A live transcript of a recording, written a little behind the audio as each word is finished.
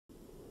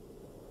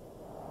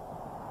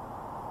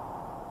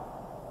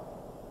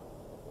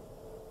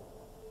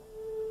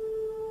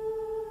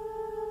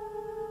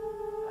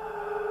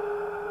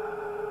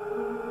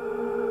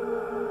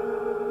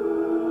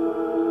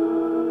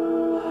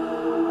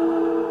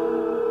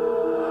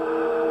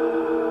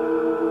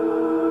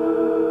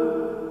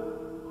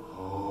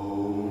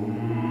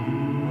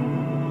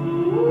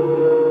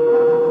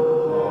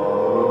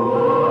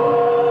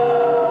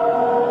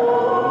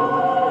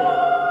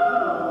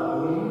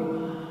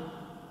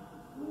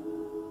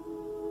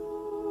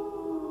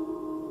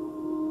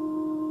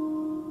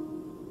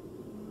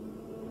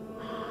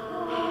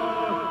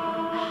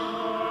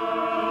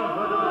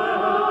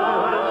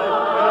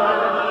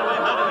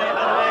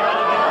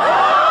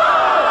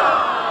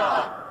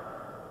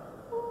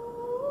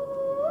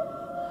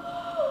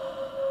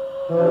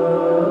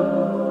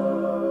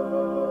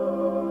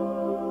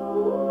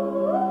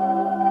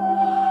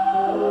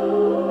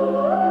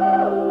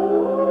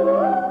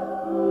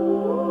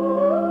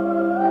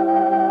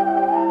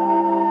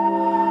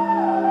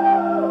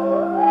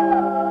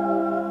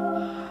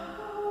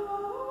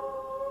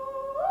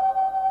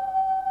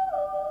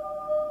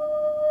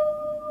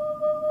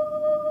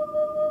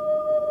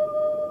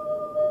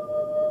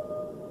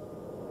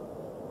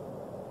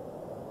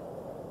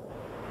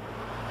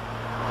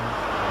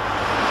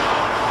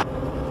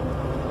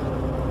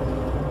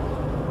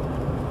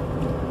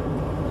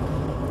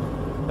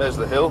There's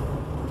the hill.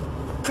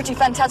 Pretty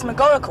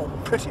phantasmagorical.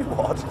 Pretty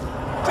what?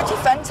 Pretty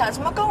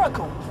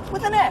phantasmagorical,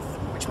 with an F,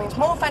 which means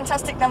more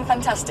fantastic than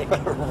fantastic.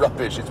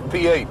 Rubbish, it's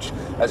PH,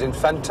 as in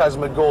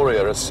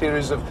phantasmagoria, a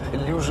series of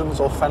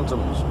illusions or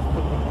phantoms.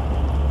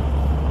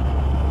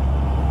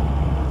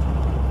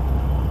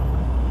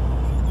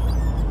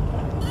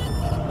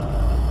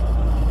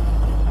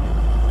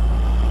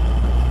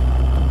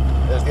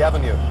 There's the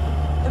avenue.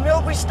 The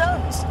Milbury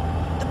stones.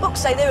 The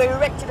books say they were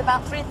erected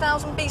about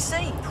 3000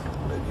 BC.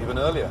 Maybe even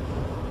earlier.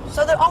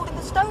 So they're older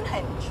than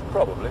Stonehenge?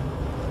 Probably.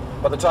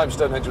 By the time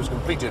Stonehenge was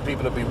completed,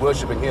 people had been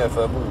worshipping here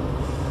for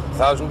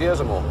 1,000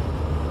 years or more.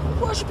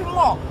 Worshipping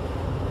what?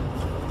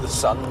 The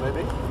sun,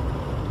 maybe?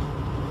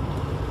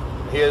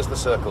 Here's the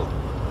circle.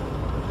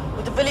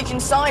 With the village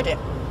inside it.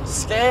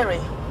 Scary.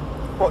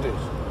 What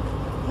is?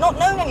 Not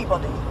known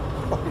anybody.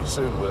 Oh, we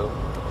soon will.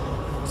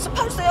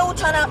 Suppose they all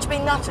turn out to be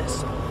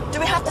nutters. Do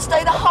we have to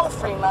stay the whole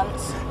 3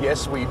 months?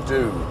 Yes, we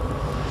do.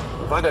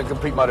 If I don't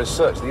complete my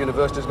research, the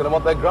university's going to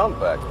want their grant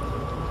back.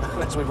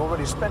 Unless we've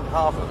already spent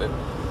half of it.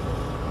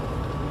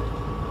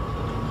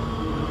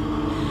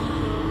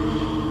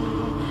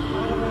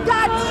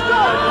 Dad,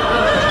 stop!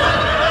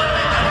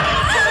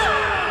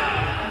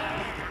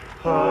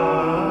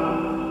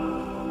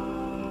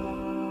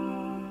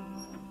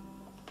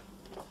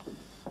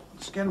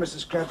 Once again,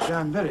 Mrs. Crabtree,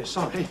 I'm very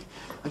sorry.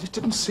 I just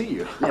didn't see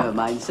you. Never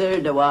mind, sir.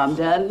 No harm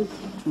done.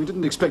 We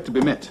didn't expect to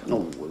be met.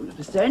 Oh, well, it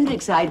was Mr.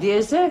 Hendrick's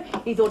idea, sir.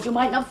 He thought you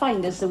might not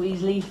find us so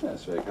easily.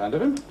 That's very kind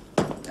of him.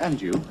 And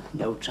you.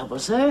 No trouble,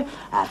 sir.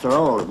 After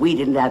all, if we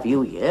didn't have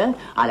you here,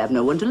 I'd have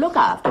no one to look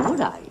after,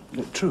 would I?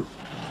 True.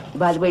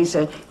 By the way,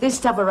 sir, this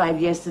stuff arrived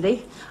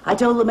yesterday. I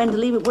told the men to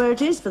leave it where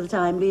it is for the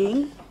time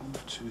being. 1,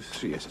 2,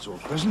 3, yes, it's all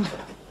present.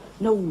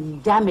 No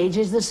damage,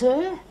 is there,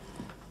 sir?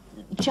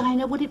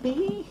 China, would it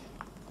be?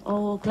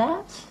 Or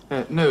glass?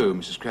 No,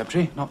 Mrs.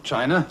 Crabtree, not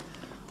china.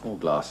 All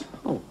glass.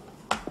 Oh.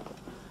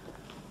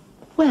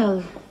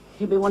 Well,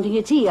 you'll be wanting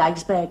your tea, I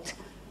expect.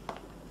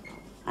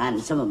 And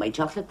some of my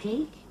chocolate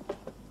cake.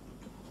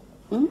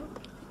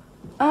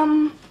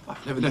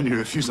 I've never known you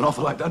refuse an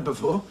offer like that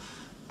before.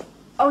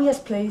 Oh, yes,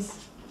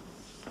 please.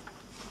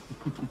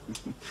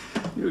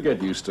 You'll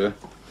get used to it.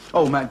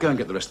 Oh, Matt, go and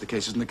get the rest of the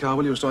cases in the car,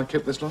 will you, so I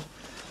keep this lot?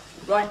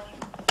 Right.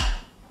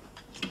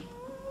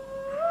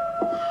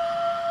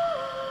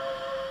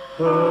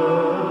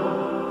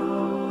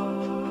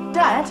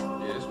 Dad?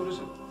 Yes, what is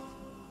it?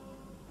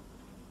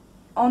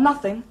 Oh,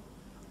 nothing.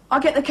 I'll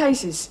get the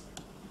cases.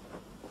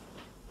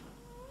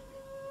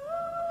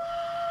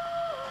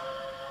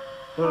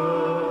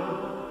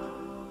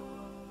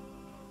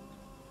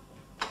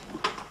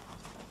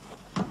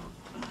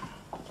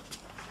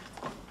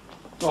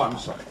 Oh, I'm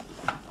sorry.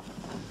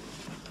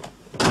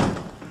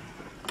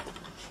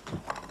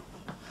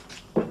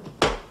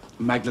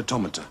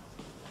 Magnetometer.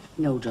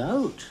 No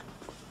doubt.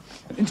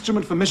 An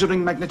instrument for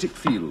measuring magnetic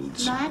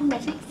fields.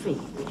 Magnetic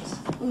fields?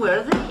 Where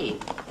are they?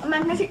 A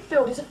magnetic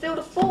field is a field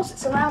of force that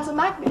surrounds a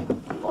magnet.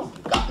 Oh,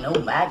 we've got no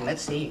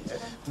magnets here.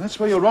 That's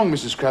where you're wrong,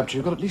 Mrs. Crabtree.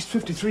 You've got at least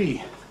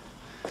 53.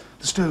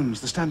 The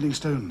stones, the standing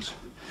stones.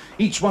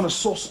 Each one a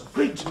source of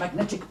great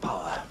magnetic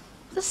power.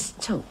 The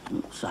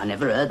stones? I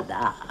never heard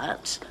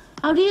that.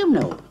 How do you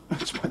know?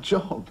 That's my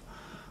job.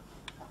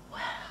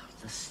 Well,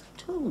 the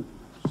stones.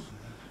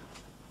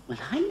 Well,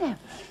 I never.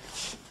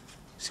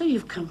 So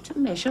you've come to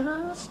measure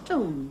our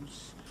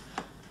stones.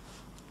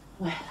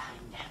 Well, I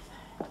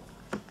never.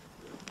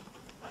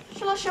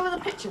 Shall I show her the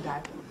picture,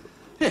 Dad?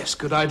 Yes,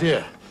 good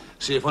idea.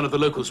 See if one of the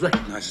locals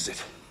recognizes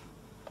it.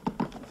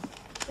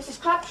 Mrs.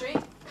 Crabtree,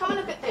 come and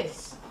look at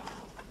this.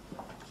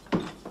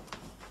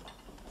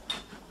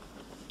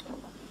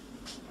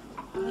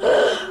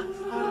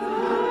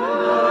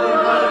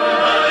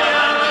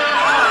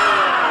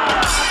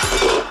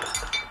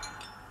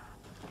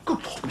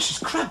 Good Lord,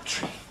 Mrs.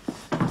 Crabtree.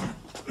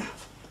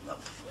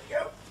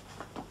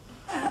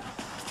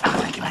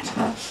 Thank you, mate.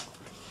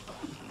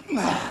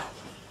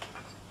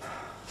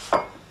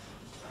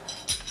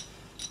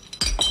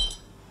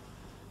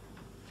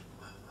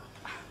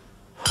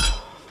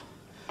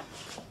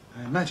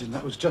 I imagine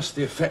that was just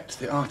the effect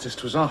the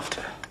artist was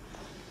after.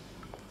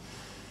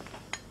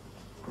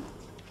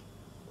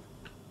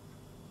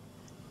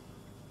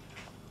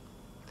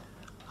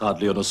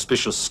 Hardly an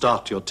auspicious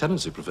start to your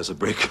tenancy, Professor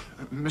Brick.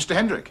 Mr.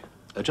 Hendrick?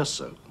 Just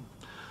so.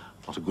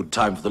 Not a good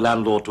time for the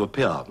landlord to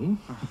appear, hmm?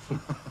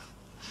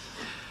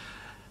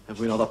 Have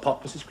we another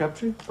pot, Mrs.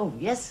 Crabtree? Oh,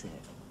 yes, sir.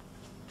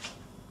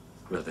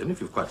 Well then,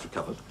 if you've quite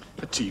recovered.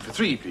 A tea for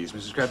 3, please,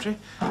 Mrs. Crabtree.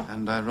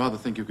 And I rather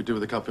think you could do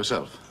with a cup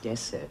yourself. Yes,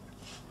 sir.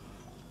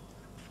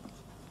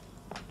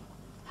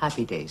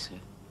 Happy day, sir.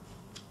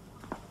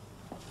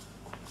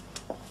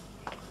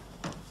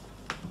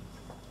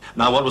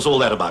 Now, what was all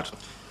that about?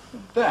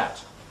 That.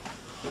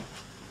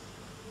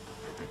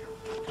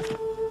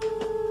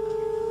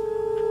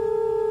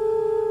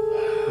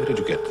 Where did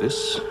you get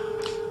this?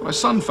 My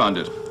son found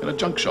it in a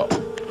junk shop.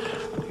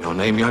 Your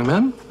name, young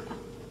man?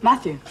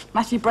 Matthew.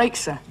 Matthew Brake,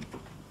 sir.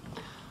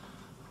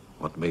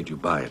 What made you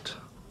buy it?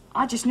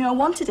 I just knew I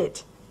wanted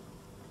it.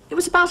 It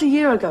was about a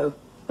year ago,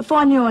 before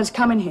I knew I was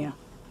coming here.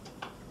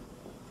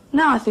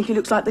 Now I think it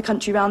looks like the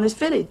country round this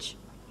village.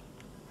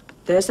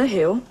 There's the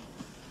hill,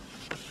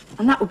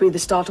 and that will be the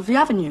start of the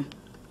avenue.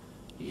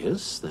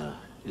 Yes, there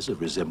is a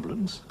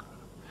resemblance.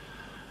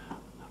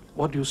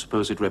 What do you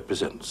suppose it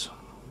represents?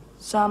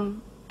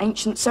 Some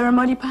ancient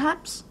ceremony,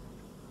 perhaps?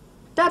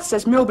 Dad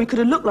says Milbury could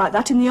have looked like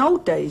that in the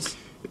old days.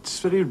 It's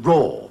very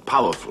raw,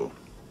 powerful.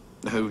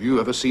 Have you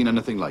ever seen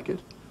anything like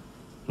it?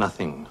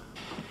 Nothing.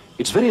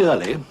 It's very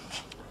early.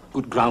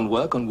 Good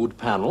groundwork on wood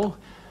panel.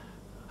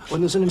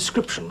 When there's an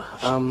inscription,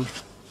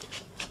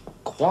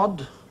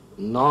 quod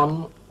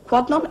non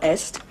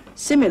est,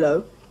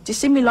 similo,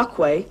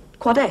 dissimilaque,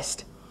 quod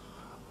est.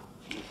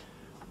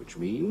 which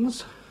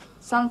means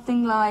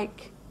Something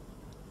like,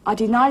 I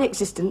deny the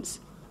existence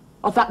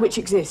of that which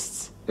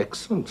exists.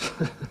 excellent.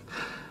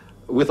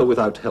 With or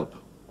without help.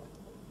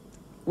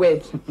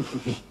 With.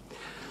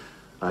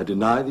 I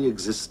deny the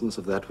existence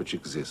of that which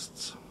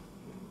exists.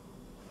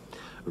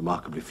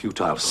 Remarkably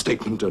futile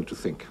statement, don't you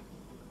think?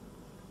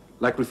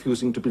 Like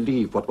refusing to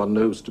believe what one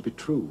knows to be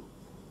true.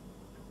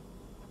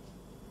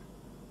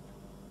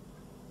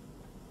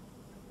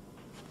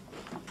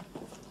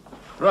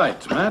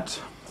 Right,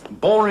 Matt.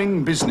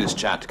 Boring business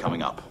chat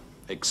coming up.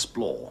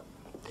 Explore.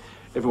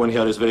 Everyone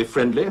here is very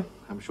friendly.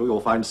 I'm sure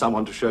you'll find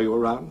someone to show you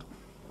around.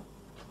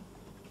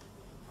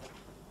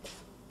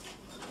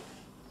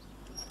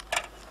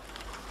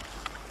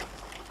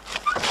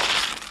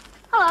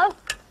 Hello.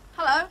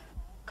 Hello.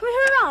 Come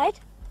here for a ride?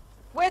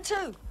 Where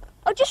to?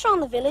 Oh, just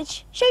round the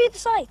village. Show you the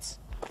sights.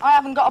 I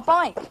haven't got a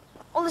bike.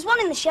 Oh, there's one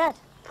in the shed.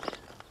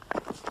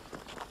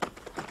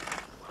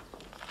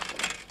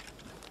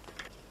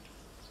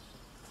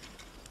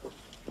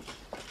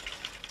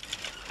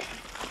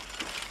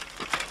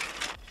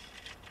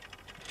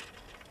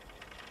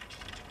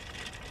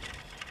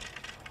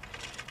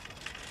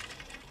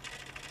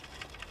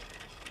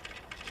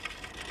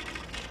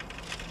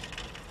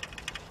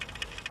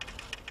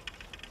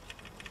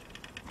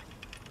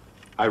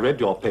 I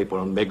read your paper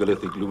on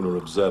megalithic lunar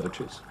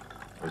observatories.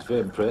 I was very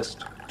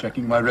impressed.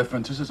 Checking my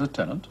references as a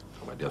tenant.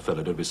 Oh, my dear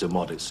fellow, don't be so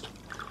modest.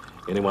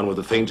 Anyone with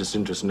the faintest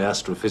interest in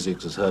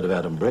astrophysics has heard of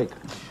Adam Brake.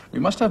 You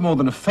must have more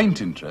than a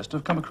faint interest to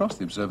have come across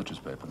the observatory's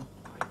paper.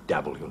 I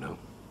dabble, you know.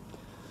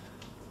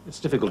 It's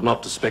difficult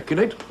not to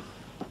speculate.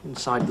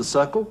 Inside the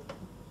circle.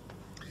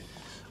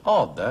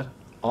 Odd, that.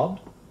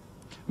 Odd.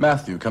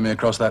 Matthew coming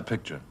across that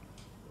picture.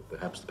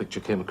 Perhaps the picture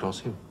came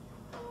across him.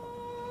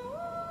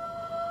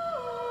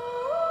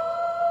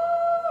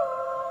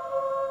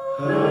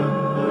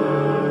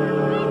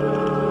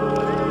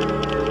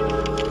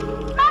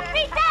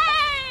 Happy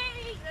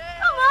day!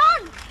 Come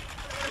on!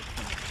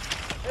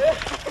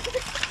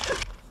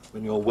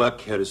 When your work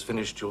here is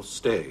finished, you'll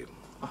stay.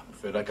 I'm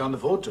afraid I can't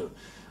afford to.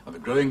 I've a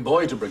growing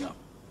boy to bring up.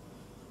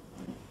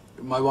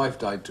 My wife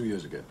died 2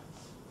 years ago.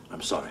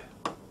 I'm sorry.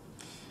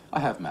 I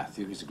have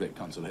Matthew. He's a great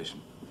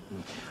consolation.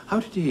 How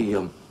did he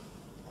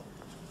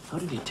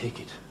take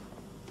it?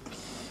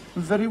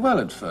 Very well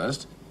at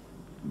first,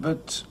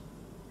 but...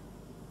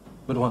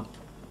 But what?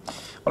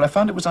 Well, I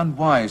found it was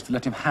unwise to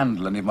let him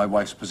handle any of my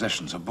wife's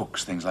possessions, her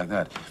books, things like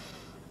that.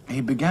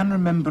 He began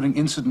remembering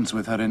incidents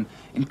with her in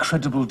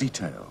incredible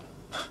detail.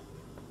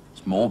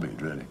 It's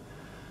morbid, really.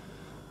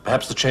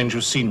 Perhaps the change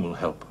of scene will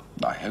help.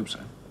 I hope so.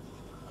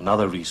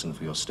 Another reason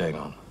for your staying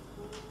on.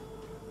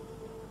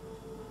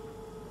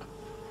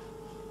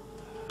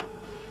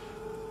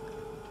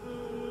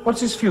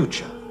 What's his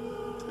future?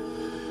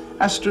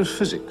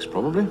 Astrophysics,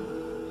 probably.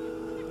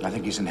 I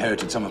think he's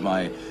inherited some of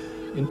my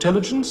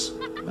Intelligence?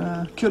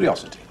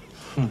 curiosity.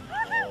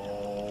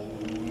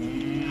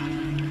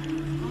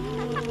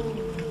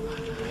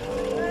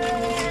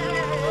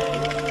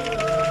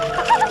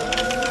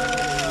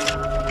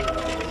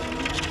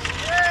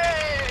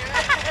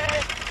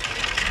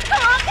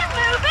 Come on, get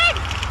moving!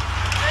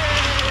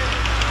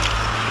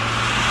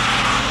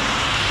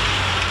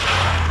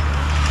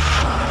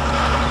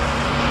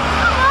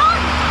 Come on!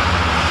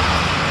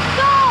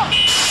 Go!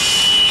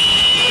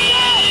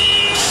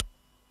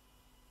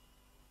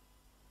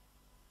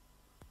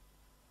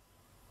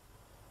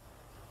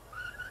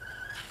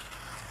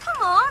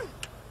 Come on!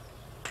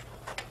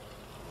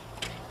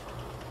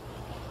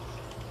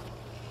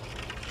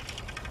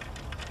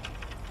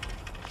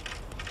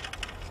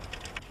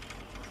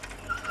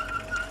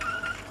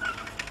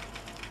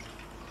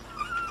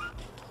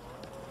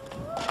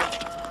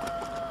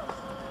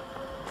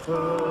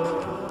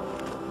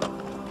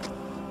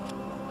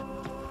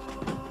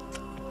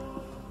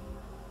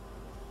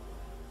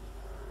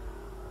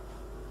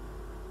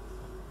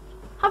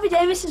 Happy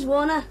day, Mrs.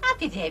 Warner.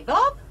 Happy day,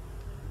 Bob.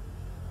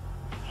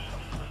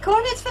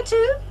 Cornets for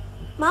two?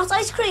 Malt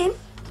ice cream?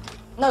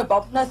 No,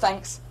 Bob, no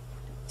thanks.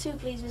 2,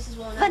 please, Mrs.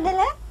 Warner.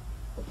 Vanilla?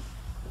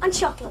 And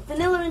chocolate.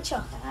 Vanilla and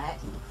chocolate. Right.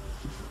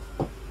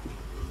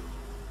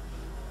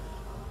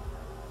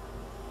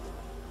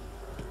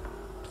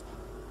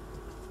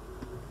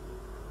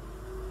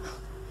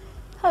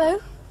 Hello.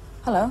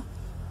 Hello.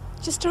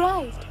 Just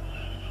arrived.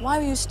 Why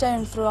were you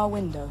staring through our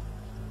window?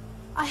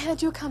 I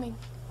heard you were coming.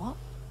 What?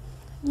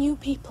 New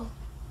people.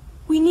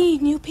 We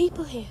need new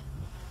people here.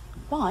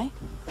 Why?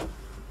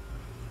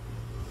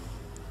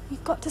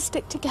 We've got to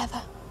stick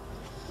together.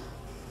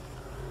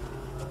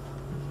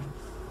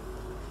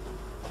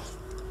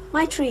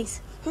 My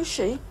trees. Who's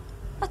she?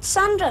 That's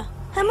Sandra.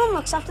 Her mum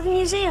looks after the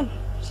museum.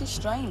 She's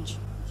strange.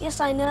 Yes,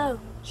 I know.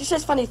 She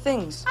says funny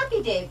things.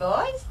 Happy day,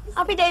 boys.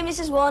 Happy day,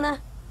 Mrs. Warner.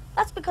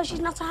 That's because she's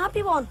not a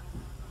happy one.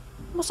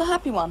 What's a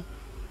happy one?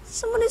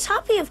 Someone who's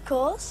happy, of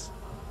course.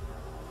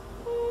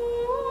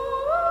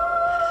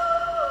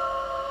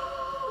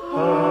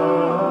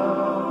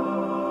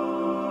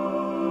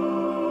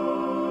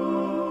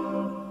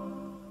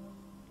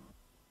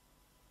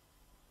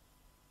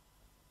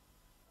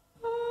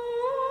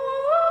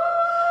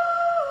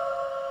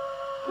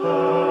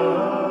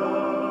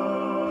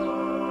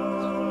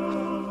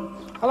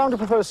 How long do you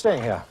propose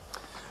staying here?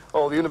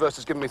 Oh, the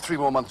university's given me 3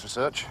 more months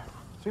research.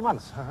 3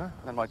 months.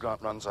 Then my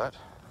grant runs out.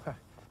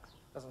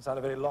 Doesn't sound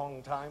a very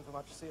long time for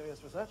much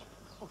serious research.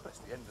 Oh, that's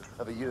the end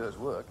of a year's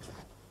work.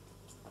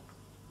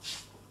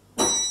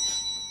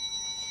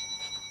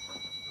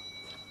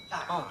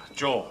 Ah,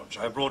 George,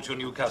 I brought you a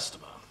new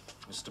customer,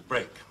 Mr.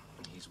 Brake.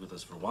 He's with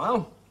us for a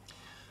while.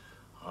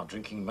 Our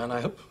drinking man,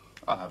 I hope.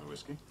 I'll have a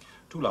whiskey.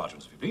 2 large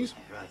ones, if you please.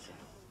 Right.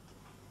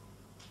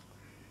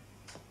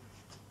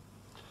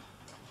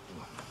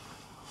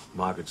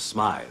 Margaret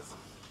Smythe,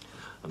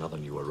 another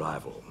new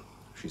arrival.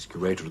 She's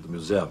curator of the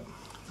museum.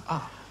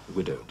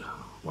 Widowed,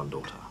 1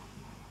 daughter.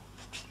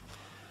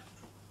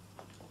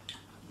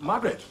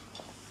 Margaret,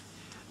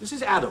 this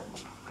is Adam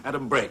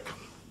Brake.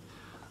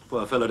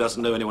 Poor fellow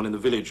doesn't know anyone in the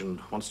village and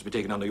wants to be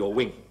taken under your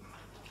wing.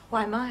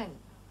 Why mine?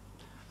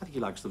 I think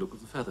he likes the look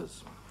of the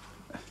feathers.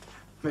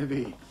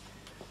 Maybe.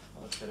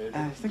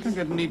 I think I'm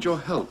going to need your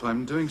help.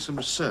 I'm doing some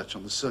research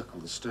on the circle,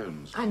 the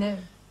stones. I know.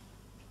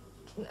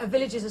 A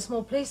village is a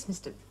small place,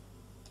 Mr.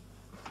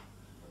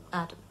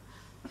 Adam.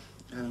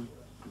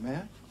 May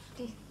I?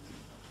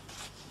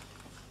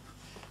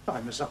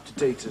 I'm as up to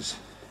date as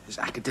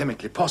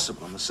academically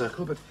possible on the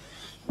circle, but...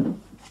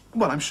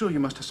 Well, I'm sure you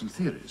must have some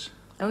theories.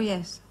 Oh,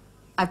 yes.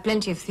 I've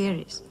plenty of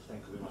theories.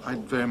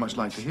 I'd very much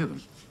like to hear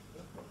them.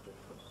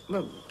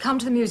 Well, come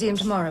to the museum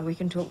tomorrow. We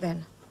can talk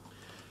then.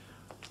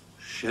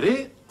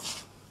 Sherry.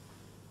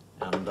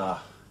 And,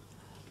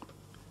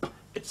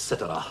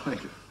 etc.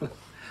 Thank you.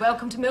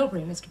 Welcome to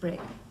Milbury, Mr. Brake.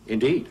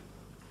 Indeed.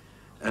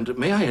 And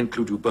may I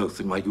include you both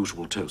in my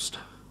usual toast?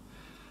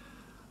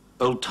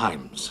 Old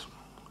times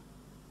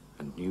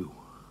and new.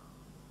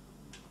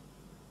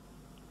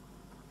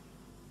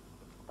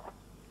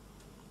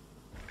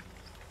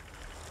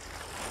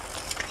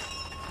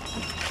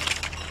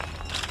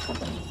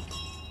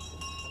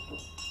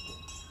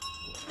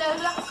 No,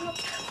 that's not.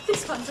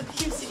 This one's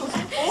abusive.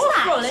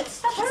 Awful.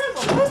 It's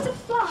terrible. It's supposed to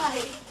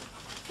fly.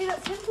 Hey,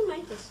 that's him who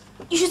made this.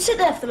 You should sit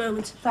there for the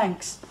moment.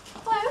 Thanks.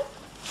 Hello?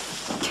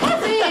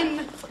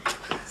 Kevin!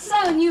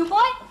 So, new boy,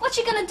 what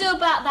you gonna do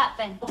about that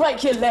then?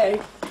 Break your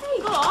leg.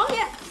 Hey, go on.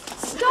 Yeah.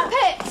 Stop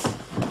it!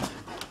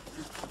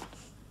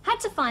 Had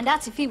to find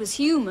out if he was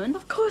human.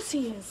 Of course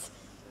he is.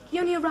 He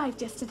only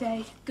arrived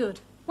yesterday. Good.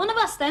 One of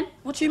us then.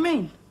 What do you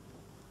mean?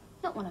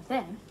 Not one of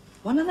them.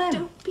 One of them?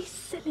 Don't be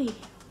silly.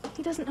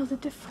 He doesn't know the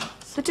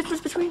difference. The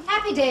difference between...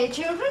 Happy day,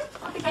 children.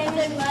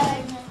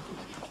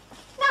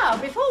 Now,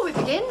 before we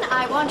begin,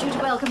 I want you to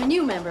welcome a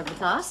new member of the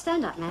class.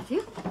 Stand up,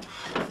 Matthew.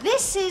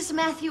 This is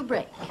Matthew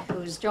Brake,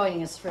 who's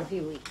joining us for a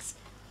few weeks.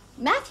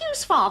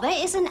 Matthew's father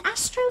is an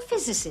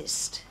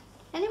astrophysicist.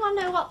 Anyone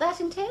know what that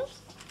entails?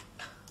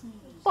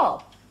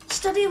 Bob.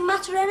 Study of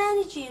matter and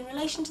energy in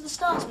relation to the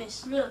stars,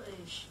 miss.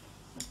 Rubbish.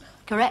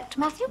 Correct,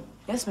 Matthew?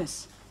 Yes,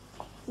 miss.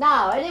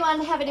 Now,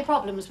 anyone have any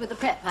problems with the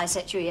prep I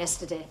set you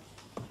yesterday?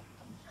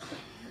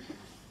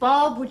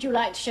 Bob, would you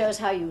like to show us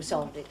how you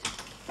solved it?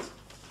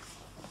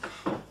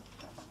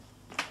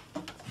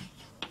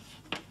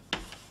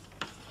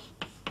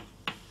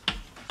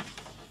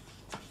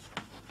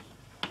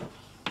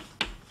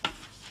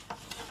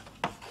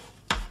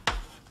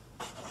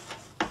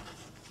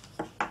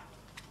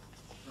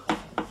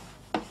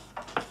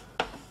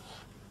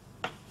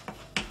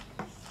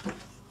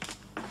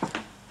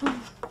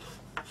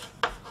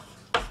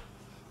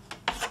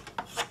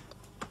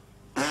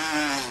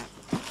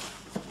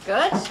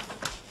 Good.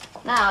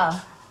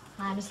 Now,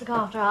 I must look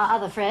after our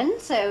other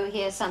friend, so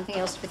here's something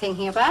else to be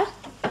thinking about.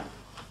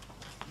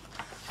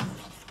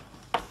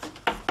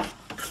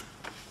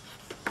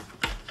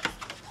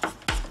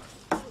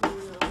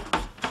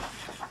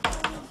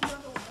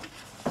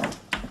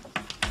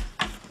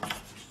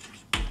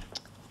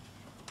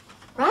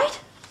 Right?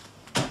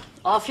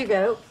 Off you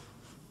go.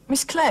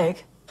 Miss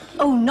Clegg?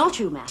 Oh, not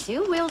you,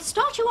 Matthew. We'll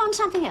start you on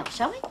something else,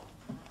 shall we?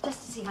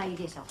 Just to see how you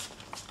get on.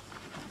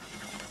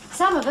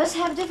 Some of us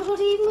have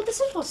difficulty even with the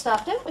simple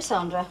stuff, don't we,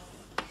 Sandra?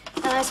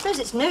 And I suppose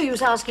it's no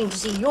use asking to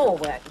see your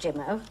work,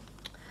 Jimmo.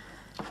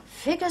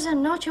 Figures are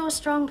not your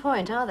strong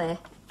point, are they?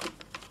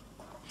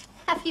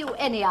 Have you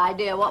any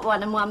idea what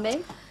 1 and 1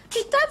 mean?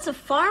 His dad's a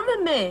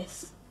farmer,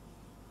 miss.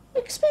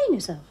 Explain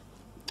yourself.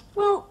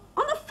 Well,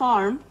 on a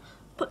farm,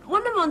 put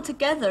 1 and 1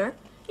 together,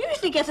 you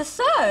usually get a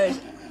third.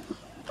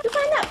 You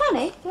find that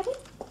funny, Betty?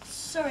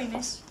 Sorry,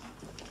 miss.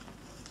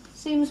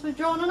 Seems we've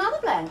drawn another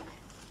blank.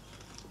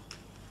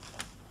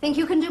 Think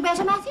you can do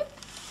better, Matthew?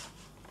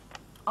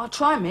 I'll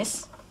try,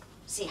 miss.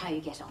 See how you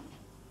get on.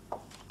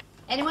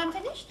 Anyone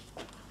finished?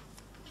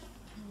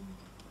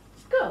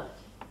 Good.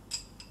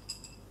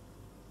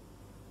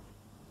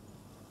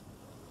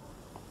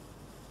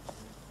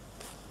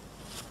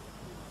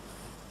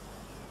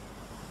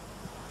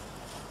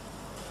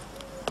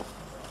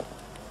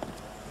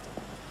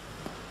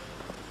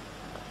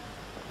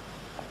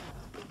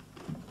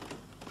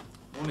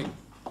 Morning.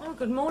 Oh,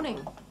 good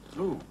morning.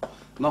 Oh,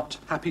 not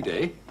happy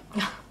day?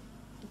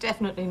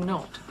 Definitely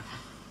not.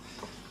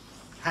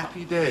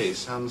 Happy day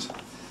sounds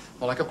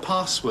more like a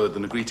password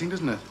than a greeting,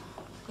 doesn't it?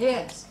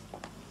 Yes.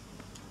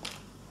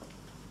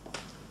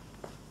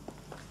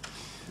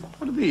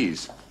 What are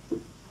these?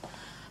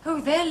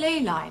 Oh, they're ley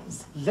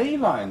lines. Ley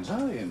lines,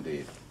 are they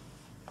indeed?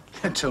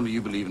 Tell me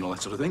you believe in all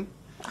that sort of thing.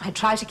 I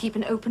try to keep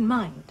an open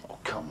mind. Oh,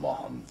 come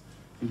on.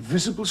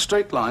 Invisible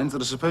straight lines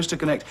that are supposed to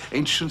connect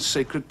ancient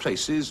sacred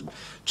places,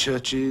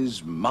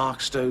 churches,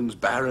 markstones,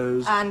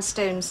 barrows. And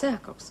stone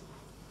circles.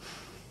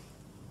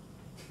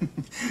 You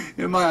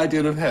know, my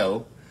idea of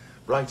hell?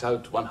 Write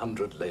out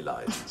 100 ley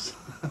lines.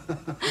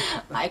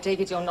 I take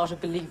it you're not a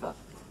believer.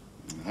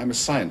 I'm a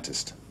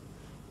scientist.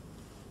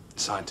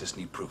 Scientists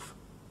need proof.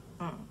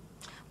 Well,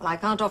 I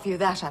can't offer you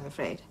that, I'm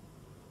afraid.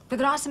 But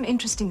there are some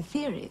interesting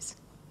theories.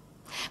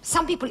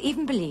 Some people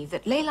even believe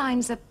that ley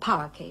lines are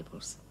power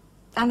cables,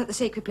 and that the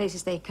sacred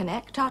places they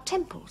connect are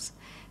temples,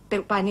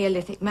 built by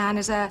Neolithic man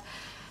as a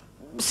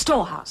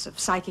storehouse of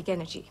psychic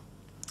energy.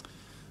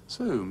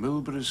 So,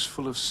 Milbury's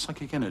full of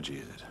psychic energy,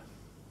 is it?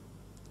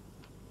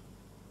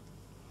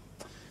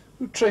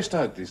 Who traced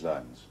out these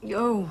lines?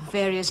 Oh,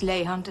 various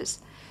lay hunters.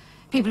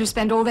 People who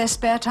spend all their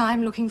spare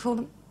time looking for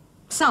them.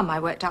 Some I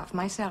worked out for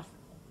myself.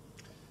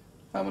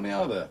 How many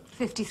are there?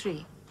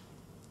 53.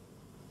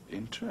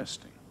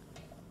 Interesting.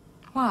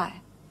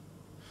 Why?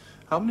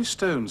 How many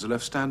stones are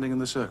left standing in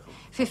the circle?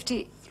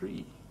 50...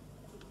 3.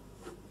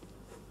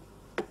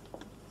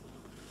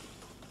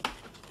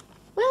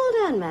 Well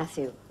done,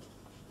 Matthew.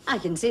 I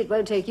can see it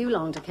won't take you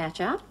long to catch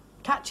up.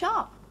 Catch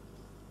up?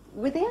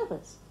 With the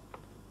others.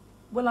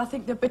 Well, I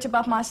think they're a bit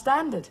above my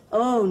standard.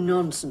 Oh,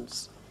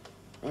 nonsense.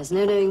 There's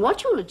no knowing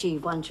what you'll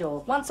achieve once you're...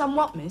 Once I'm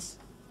what, miss?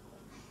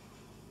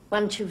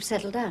 Once you've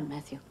settled down,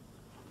 Matthew.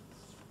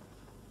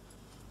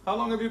 How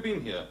long have you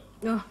been here?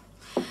 Oh,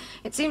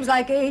 it seems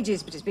like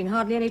ages, but it's been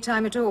hardly any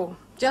time at all.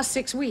 Just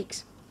 6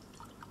 weeks.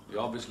 You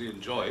obviously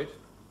enjoy it.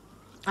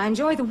 I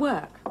enjoy the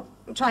work.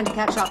 I'm trying to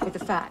catch up with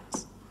the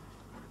facts.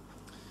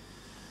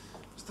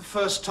 It's the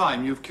first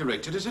time you've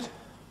curated, is it?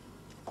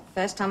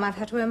 First time I've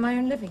had to earn my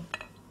own living.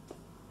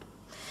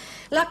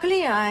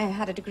 Luckily, I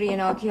had a degree in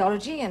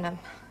archaeology and a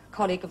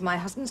colleague of my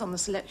husband's on the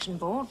selection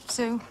board,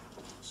 so...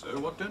 So,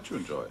 what don't you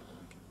enjoy?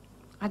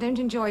 I don't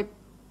enjoy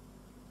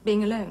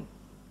being alone.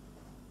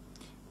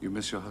 You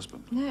miss your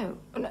husband? No,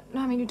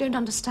 I mean, you don't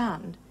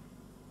understand.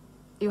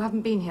 You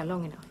haven't been here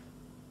long enough.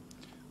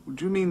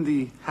 Do you mean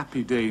the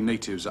Happy Day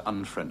natives are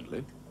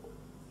unfriendly?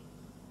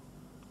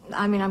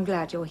 I mean, I'm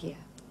glad you're here.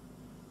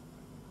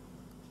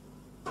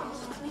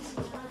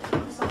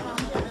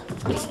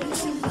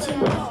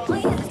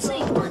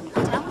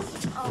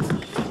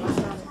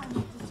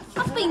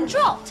 I've been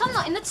dropped. I'm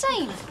not in the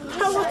team.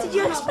 Well, what did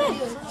you expect?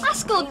 I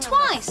scored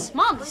twice.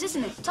 Marvellous,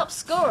 isn't it? Top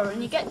scorer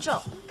and you get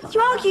dropped. You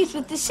argued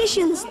with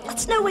decisions.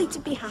 That's no way to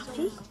be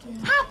happy.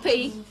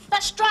 Happy?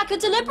 That striker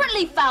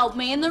deliberately fouled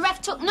me and the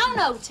ref took no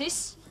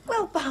notice.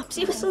 Well, perhaps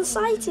he was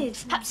unsighted.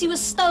 Perhaps he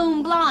was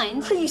stone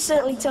blind. Well, you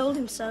certainly told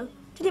him so.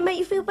 Did it make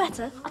you feel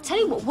better? I'll tell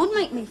you what would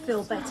make me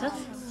feel better.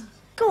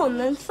 Go on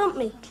then, thump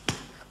me.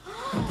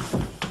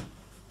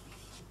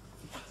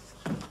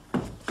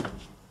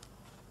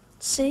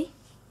 See?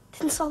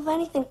 Didn't solve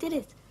anything, did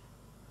it?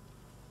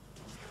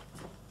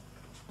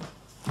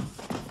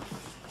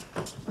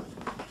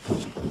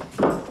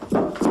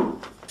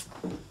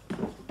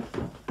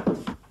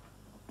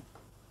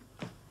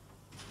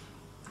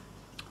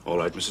 All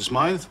right, Mrs.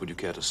 Smythe, would you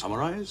care to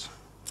summarize?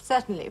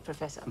 Certainly,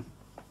 Professor.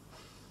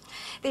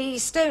 The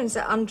stones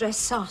are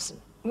undressed sarsen,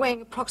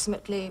 weighing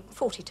approximately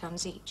 40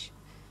 tons each.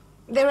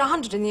 There are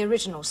 100 in the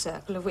original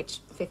circle, of which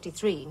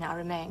 53 now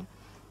remain.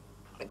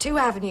 2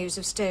 avenues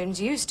of stones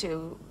used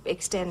to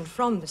extend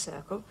from the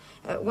circle,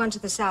 one to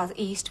the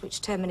southeast, which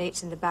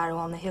terminates in the barrow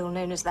on the hill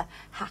known as the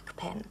Hack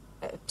Pen,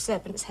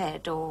 Serpent's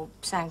Head or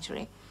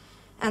Sanctuary,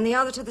 and the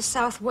other to the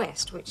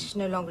southwest, which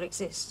no longer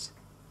exists.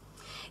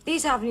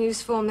 These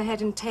avenues form the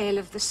head and tail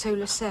of the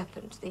solar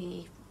serpent,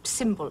 the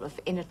symbol of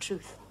inner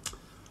truth.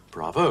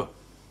 Bravo.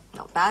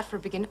 Not bad for a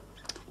beginner.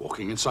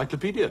 Walking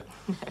encyclopedia.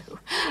 No,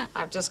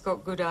 I've just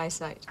got good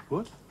eyesight.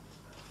 What?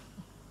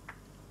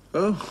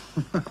 Oh.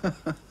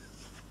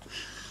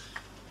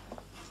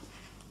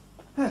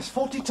 Yes,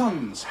 40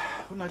 tons.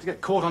 Wouldn't like to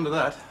get caught under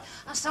that.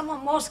 Now,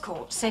 someone was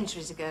caught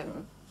centuries ago.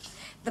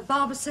 The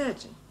barber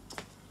surgeon.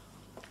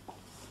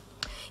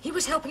 He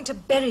was helping to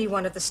bury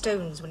one of the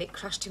stones when it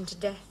crushed him to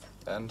death.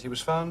 And he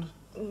was found?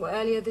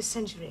 Earlier this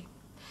century.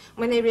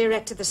 When they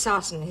re-erected the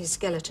sarsen, his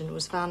skeleton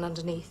was found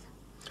underneath.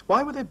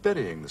 Why were they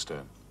burying the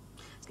stone?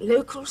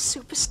 Local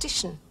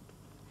superstition.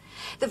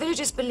 The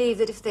villagers believed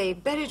that if they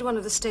buried one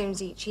of the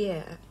stones each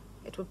year,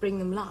 it would bring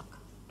them luck.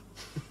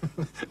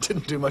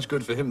 Didn't do much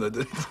good for him, though,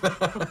 did it?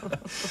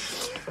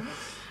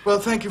 Well,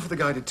 thank you for the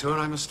guided tour.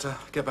 I must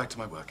get back to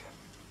my work.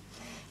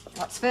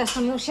 What's first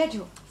on your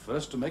schedule?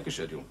 First, to make a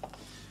schedule.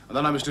 And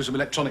then I must do some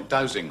electronic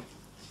dowsing.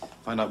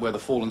 Find out where the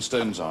fallen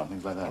stones are and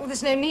things like that. Well,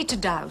 there's no need to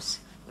douse.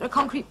 There are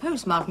concrete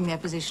posts marking their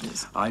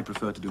positions. I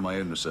prefer to do my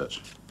own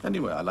research.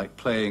 Anyway, I like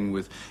playing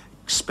with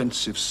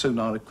expensive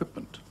sonar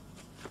equipment.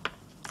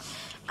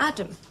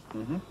 Adam,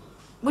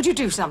 would you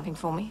do something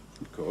for me?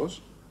 Of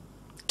course.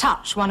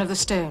 Touch one of the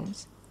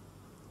stones.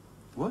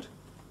 What?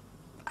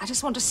 I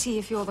just want to see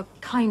if you're the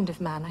kind of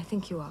man I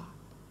think you are.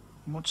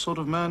 What sort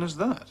of man is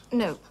that?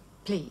 No,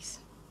 please.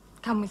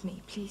 Come with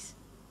me, please.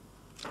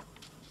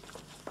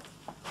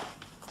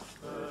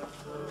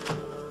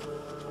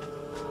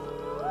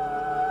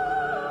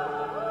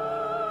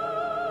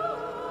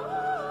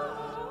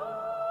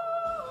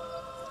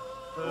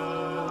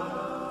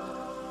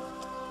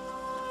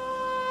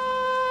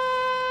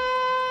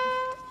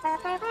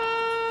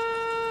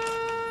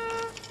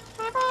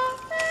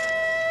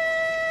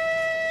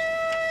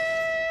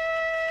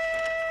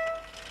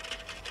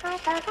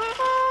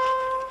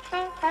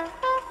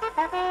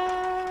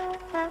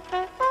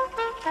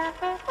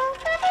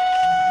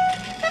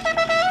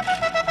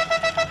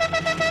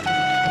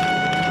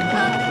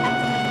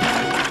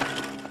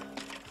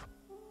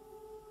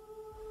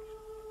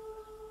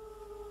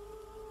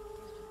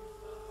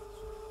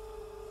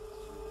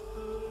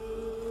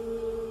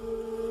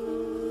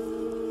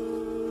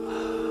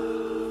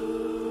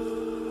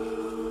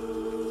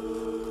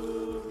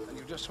 And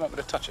you just want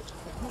me to touch it?